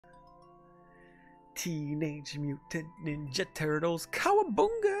Teenage Mutant Ninja Turtles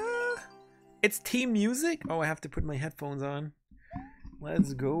Cowabunga! It's team music? Oh, I have to put my headphones on.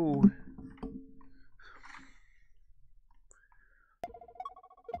 Let's go.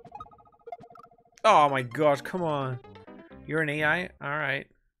 Oh my gosh, come on. You're an AI? Alright.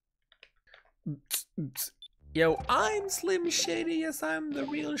 Yo, I'm Slim Shady. Yes, I'm the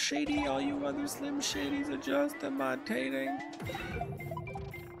real Shady. All you other Slim Shadys are just imitating.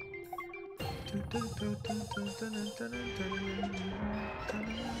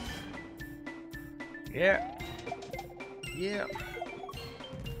 Yeah. Yeah.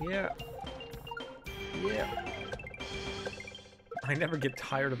 Yeah. Yeah. I never get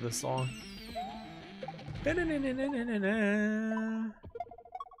tired of this song.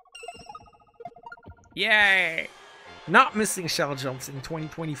 Yay! Not missing shell jumps in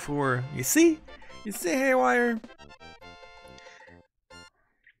 2024. You see? You see, Haywire?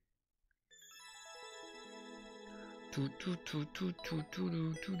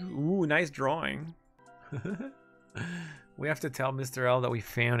 Ooh, nice drawing. We have to tell Mr. L that we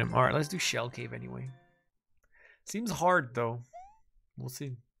found him. Alright, let's do Shellcave anyway. Seems hard though. We'll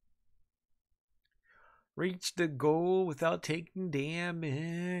see. Reach the goal without taking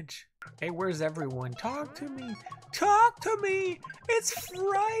damage. Hey, where's everyone? Talk to me. Talk to me. It's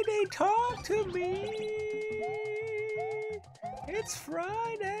Friday. Talk to me. It's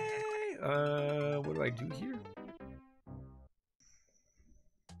Friday. What do I do here?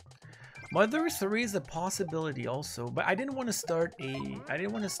 Mother 3 is a possibility also, but I didn't want to start a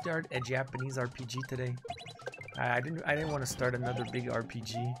Japanese RPG today. I didn't want to start another big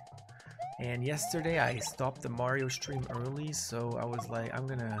RPG. And yesterday I stopped the Mario stream early, so I was like, I'm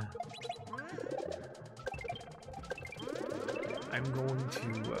going to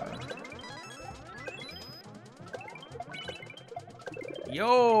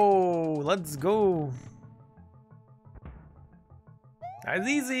yo, let's go. That's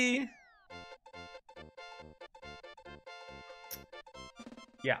easy.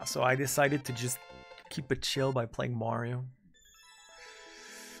 Yeah, so I decided to just keep it chill by playing Mario.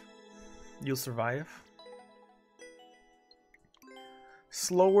 You'll survive.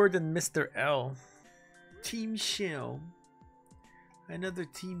 Slower than Mr. L. Team Shell. Another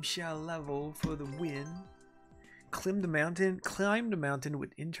Team Shell level for the win. Climb the mountain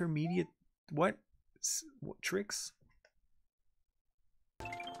with intermediate what tricks?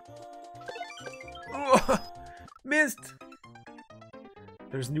 Oh, missed.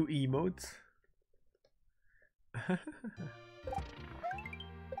 There's new emotes.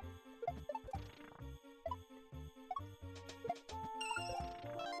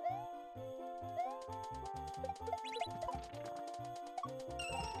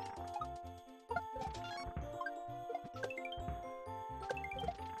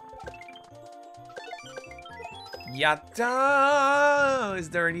 Yatta! Is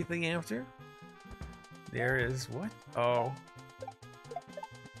there anything after? There is. What? Oh.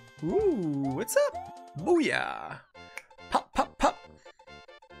 Ooh, what's up? Booyah! Pop, pop, pop!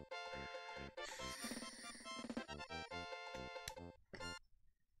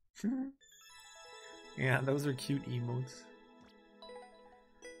 Yeah, those are cute emotes.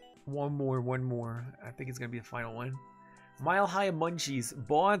 One more. I think it's gonna be the final one. Mile High Munchies.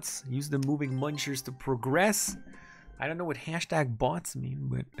 Bots use the moving munchers to progress. I don't know what hashtag bots mean,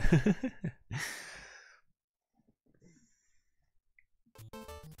 but...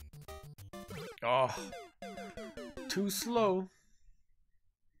 Oh, too slow.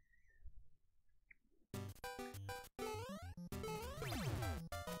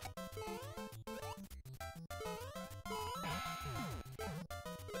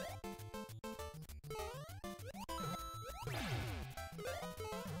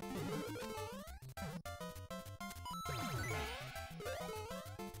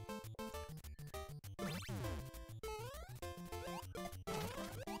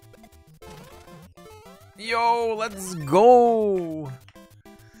 Yo, let's go.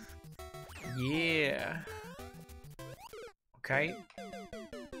 Yeah. Okay.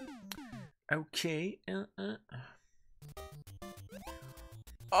 Okay.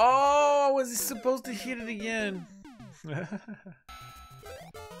 Oh, was he supposed to hit it again?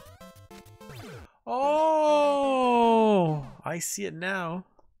 Oh, I see it now.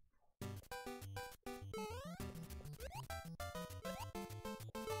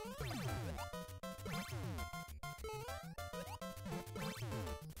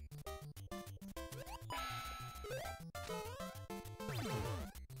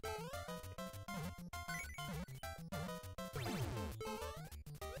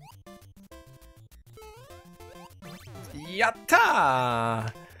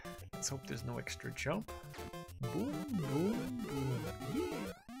 Yatta! Let's hope there's no extra jump. Boom, boom, boom.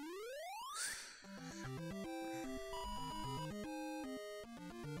 Yeah.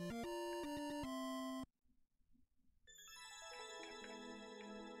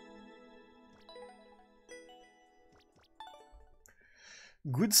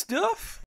 Good stuff.